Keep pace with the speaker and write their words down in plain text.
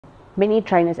Many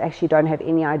trainers actually don't have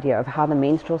any idea of how the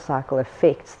menstrual cycle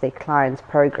affects their clients'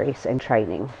 progress and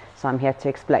training. So I'm here to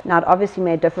explain. Now, it obviously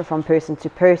may differ from person to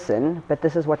person, but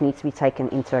this is what needs to be taken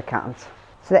into account.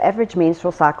 So the average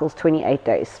menstrual cycle is 28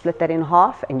 days. Split that in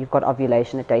half and you've got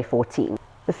ovulation at day 14.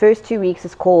 The first 2 weeks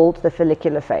is called the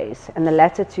follicular phase, and the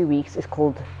latter 2 weeks is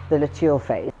called the luteal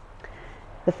phase.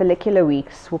 The follicular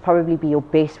weeks will probably be your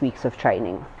best weeks of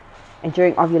training. And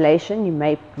during ovulation, you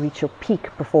may reach your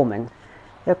peak performance.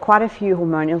 There are quite a few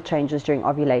hormonal changes during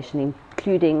ovulation,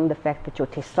 including the fact that your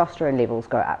testosterone levels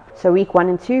go up. So week 1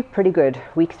 and 2, pretty good.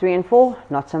 Week 3 and 4,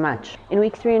 not so much. In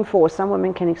week 3 and 4, some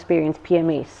women can experience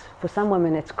PMS. For some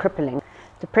women, it's crippling.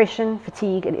 Depression,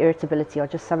 fatigue, and irritability are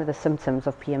just some of the symptoms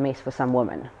of PMS for some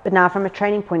women. But now, from a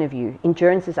training point of view,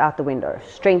 endurance is out the window,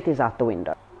 strength is out the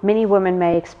window. Many women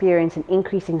may experience an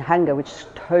increase in hunger, which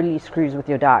totally screws with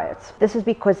your diet. This is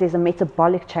because there's a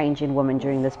metabolic change in women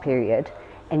during this period,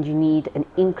 and you need an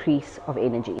increase of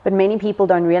energy. But many people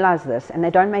don't realize this, and they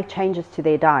don't make changes to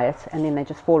their diet, and then they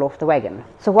just fall off the wagon.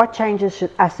 So what changes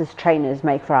should us as trainers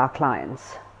make for our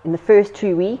clients? In the first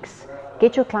 2 weeks,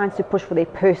 get your clients to push for their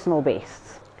personal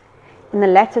bests. In the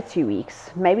latter 2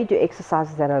 weeks, maybe do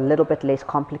exercises that are a little bit less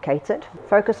complicated.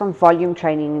 Focus on volume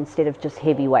training instead of just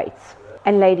heavy weights.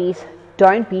 And ladies,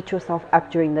 don't beat yourself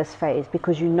up during this phase,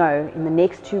 because you know in the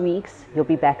next 2 weeks you'll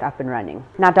be back up and running.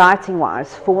 Now, dieting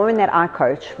wise, for women that I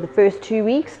coach, for the first 2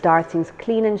 weeks dieting's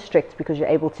clean and strict because you're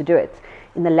able to do it.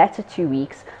 In the latter 2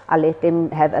 weeks, I let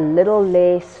them have a little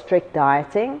less strict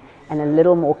dieting and a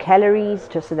little more calories,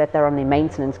 just so that they're on their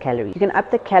maintenance calories. You can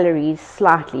up the calories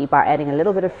slightly by adding a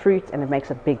little bit of fruit, and it makes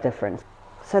a big difference.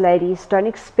 So ladies, don't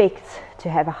expect to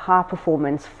have a high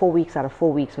performance 4 weeks out of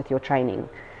 4 weeks with your training.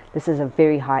 This is a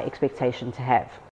very high expectation to have.